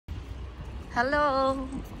Hello,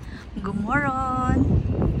 good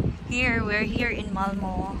morning. We're here in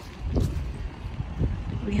Malmö.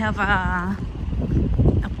 We have a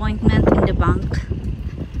appointment in the bank.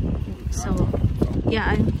 So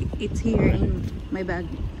yeah, it's here in my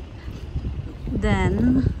bag.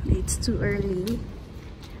 Then it's too early.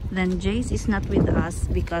 Then Jace is not with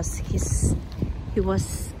us because he's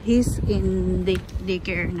in the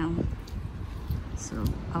daycare now. So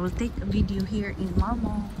I will take a video here in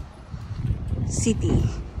Malmö city.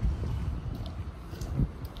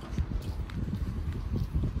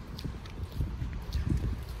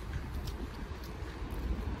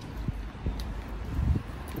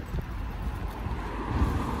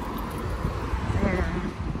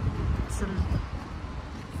 It's a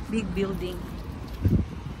big building.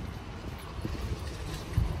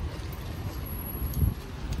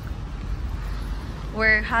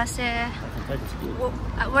 Where has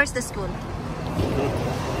where's the school?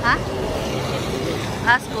 Huh?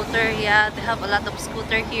 A scooter, yeah, they have a lot of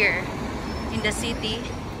scooter here in the city.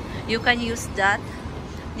 You can use that.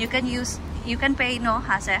 You can pay, no,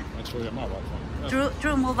 Hase? Through your mobile phone.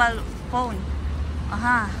 Through mobile phone.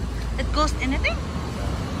 It costs anything?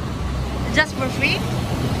 Just for free?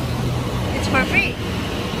 It's for free.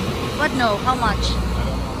 What, no? How much? I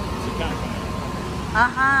don't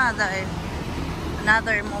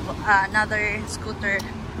know. Another scooter.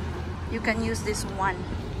 You can use this one.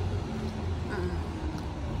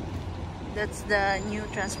 That's the new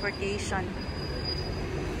transportation.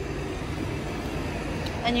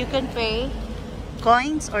 And you can pay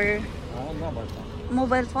coins or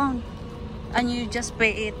mobile phone. And you just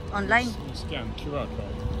pay it online. Scan QR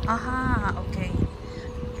code. Okay.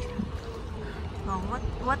 Oh,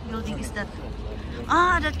 what building is that?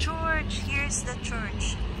 The church. Here's the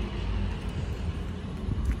church.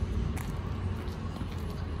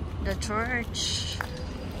 The church.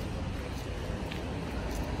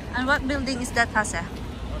 And what building is that, Hase?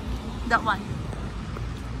 That one?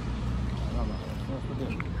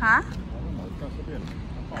 Huh?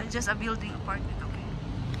 Just a building apartment, okay.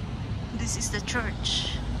 This is the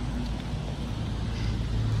church.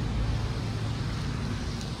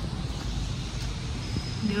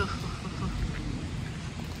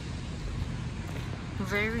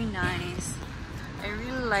 Very nice. I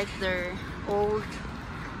really like their old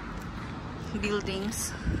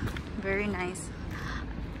buildings. Very nice.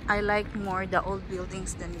 I like more the old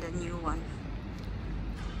buildings than the new one.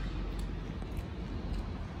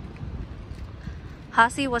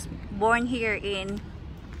 Hasi was born here in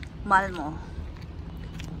Malmö.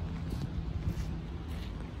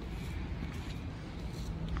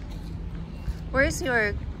 Where is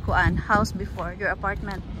your house before? Your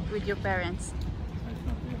apartment with your parents?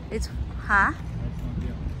 It's the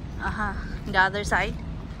other side?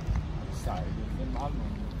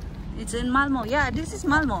 It's in Malmö. Yeah, this is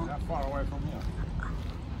Malmö. Not far away from here.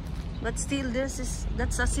 But still, that's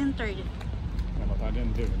a center. Yeah, but I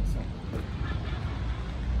didn't live in the center.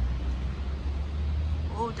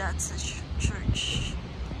 Oh, that's a church.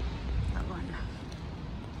 That one.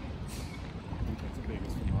 I think that's the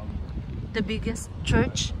biggest in Malmö. The biggest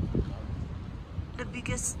church? The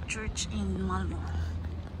biggest church in Malmö.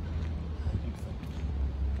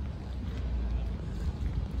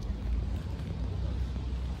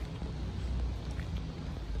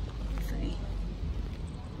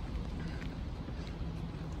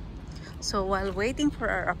 So while waiting for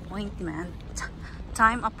our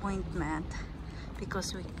time appointment,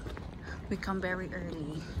 because we come very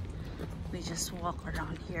early, we just walk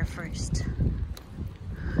around here first.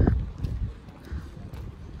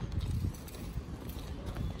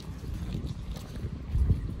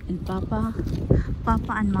 And Papa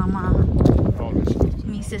and Mama,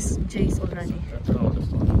 Mrs. Jace already.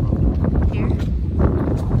 Here,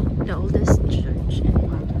 the oldest church in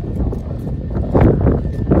Malmö.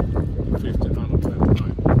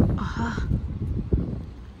 1529.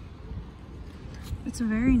 It's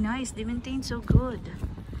very nice. They maintain so good.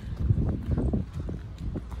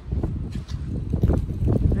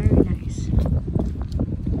 Very nice.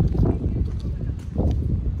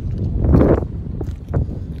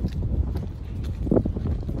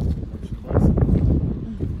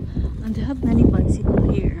 And they have many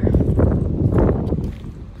bicycles here.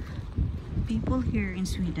 People here in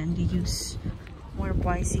Sweden, they use more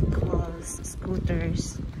bicycles,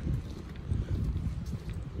 scooters,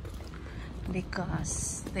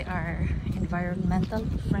 because they are environmental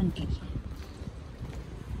friendly.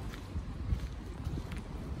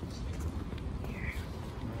 Here.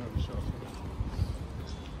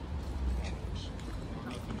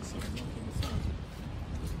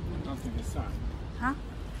 Nothing inside. Huh?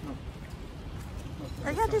 No.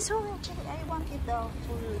 Yeah, sorry. I wanted the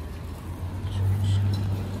full church.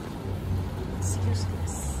 It's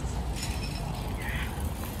useless.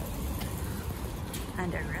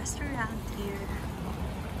 And a restaurant here.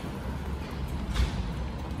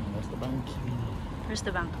 There's the bank. Where's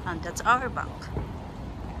the bank? And that's our bank.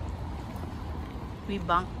 We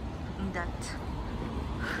bank in that.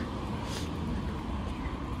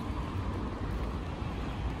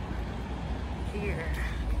 Here.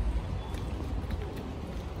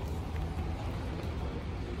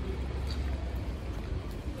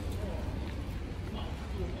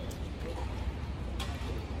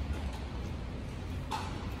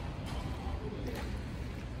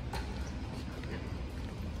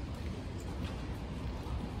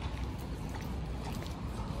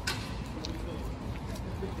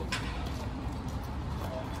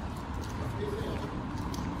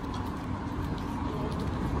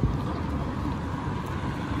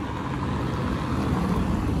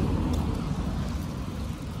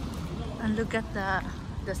 And look at the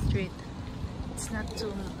street. It's not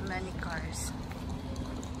too many cars.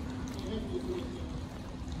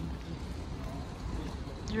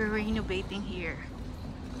 They're renovating here.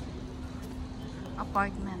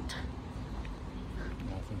 Apartment. I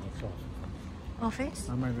think that's off. Office?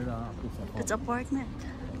 Maybe that. That's apartment.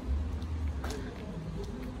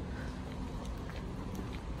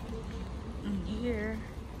 And here,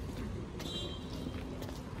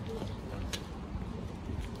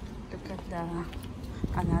 look at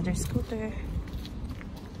another scooter.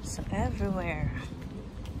 So everywhere.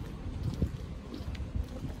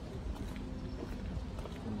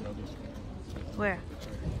 Where?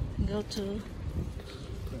 Go to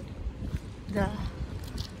the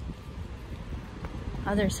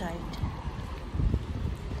other side.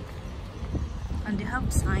 And they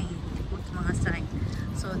have sign, mga sign.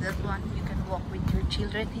 So that one you can walk with your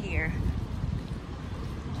children here.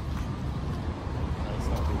 It's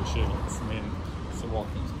not really shaded. It's a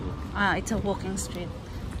walking street. It's a walking street.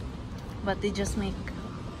 But they just make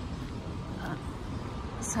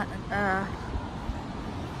a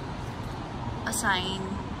sign,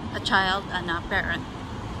 a child and a parent.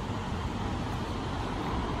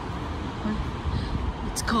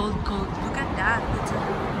 It's cold. Look at that.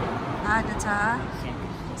 That's a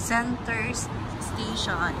center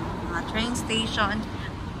station, a train station.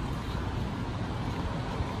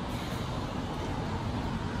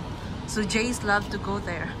 So Jays love to go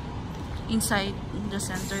there, inside the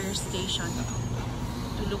center station,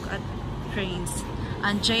 to look at trains.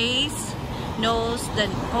 And Jays knows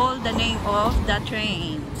all the name of the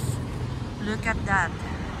trains. Look at that.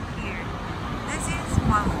 Here. This is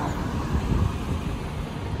Malmö.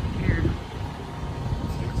 Here.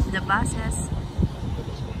 The buses.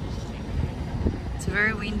 It's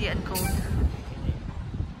very windy and cold.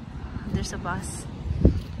 There's a bus.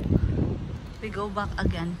 We go back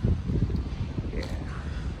again. Here.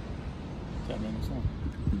 10 minutes on.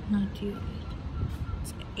 Not you.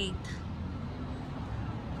 It's 8.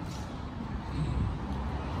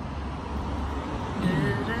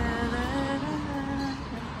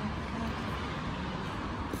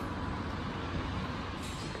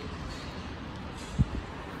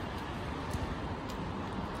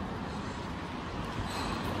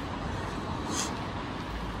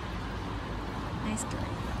 Nice drive.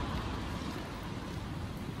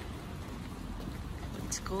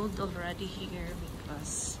 It's cold already here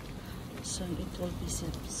because soon it will be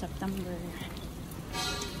September.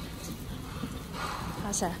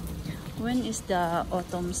 Hasa, when is the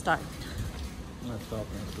autumn start? Let's start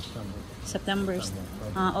in September.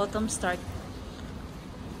 September. Autumn start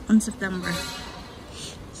in September.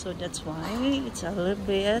 So that's why it's a little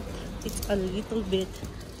bit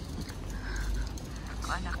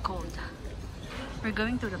kinda cold. We're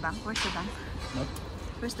going to the bank. Where's the bank? What?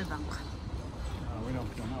 Where's the bank? We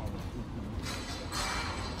don't know.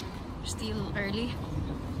 Still early?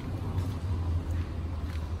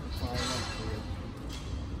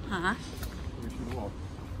 Huh? We should walk.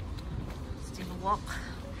 Still walk.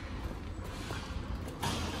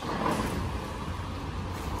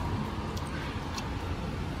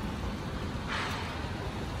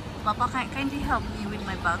 Papa, can you help me with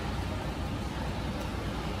my bag?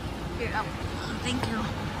 Here, up. Thank you.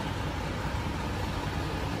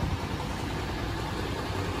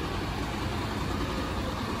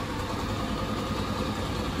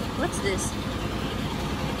 What's this?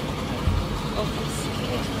 Office.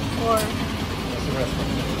 Or That's a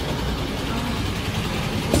restaurant.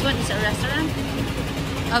 this one is a restaurant?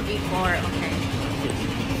 Oh, before, okay.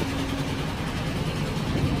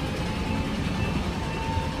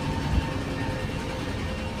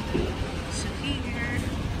 So here,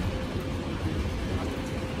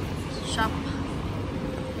 shop.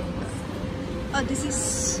 Oh, this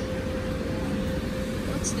is...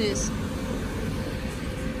 What's this?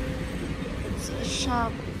 It's a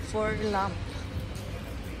shop for lamp.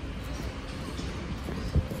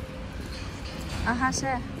 Aha,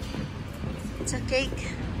 sir. It's a cake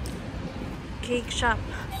shop.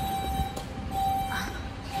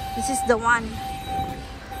 This is the one.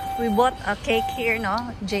 We bought a cake here,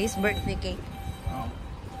 no? Jay's birthday cake. Oh.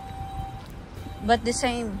 But the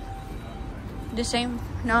same. The same,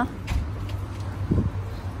 no?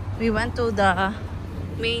 We went to the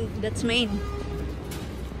main, that's main.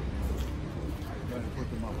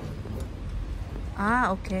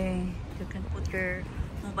 Ah, okay. You can put your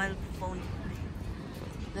mobile phone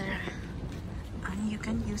there. And you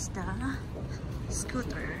can use the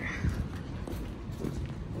scooter.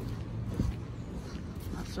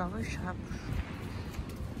 A flower shop.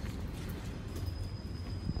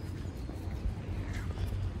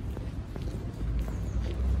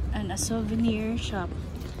 And a souvenir shop.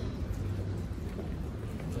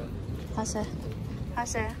 Hase,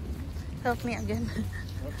 help me again.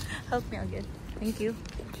 Help me again. Thank you.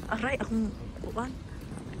 Aray, akong buwan.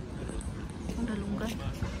 Akong dalunggan.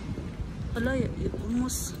 Hala, you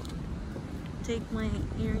almost take my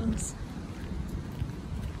earrings.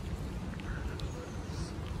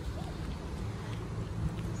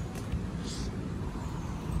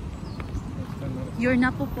 Your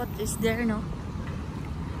napupot is there, no?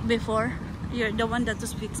 Before? You're the one that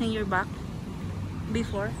was fixing your back?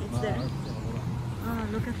 Before? It's there? Oh,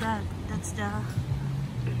 look at that. That's the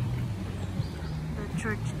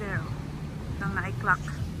church there. The night clock.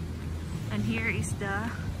 And here is the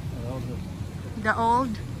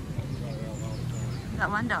old, that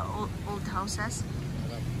one, the old houses.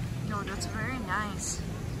 No, that's very nice.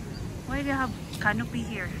 Why do you have canopy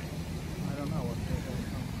here? I don't know what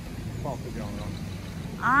party going on.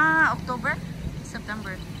 Ah, October?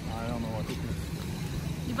 September. I don't know what it is.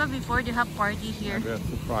 Diba before they have party here? Maybe it's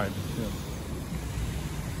the Pride, yes.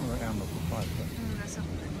 Or the end of the Pride. That's a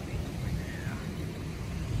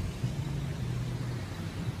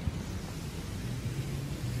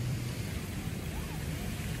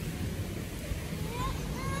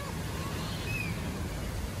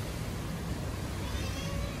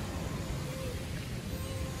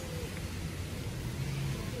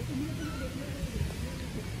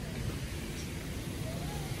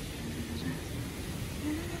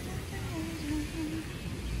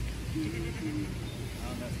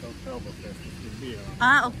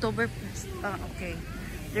Ah, Oktoberfest. Ah, okay.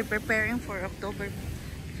 They're preparing for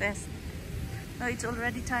Oktoberfest. No, it's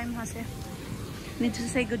already time, Hase. Need to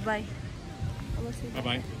say goodbye.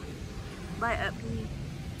 Bye-bye. Bye,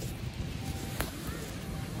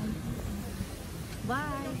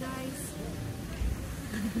 Bye, guys.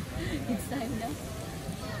 It's time now.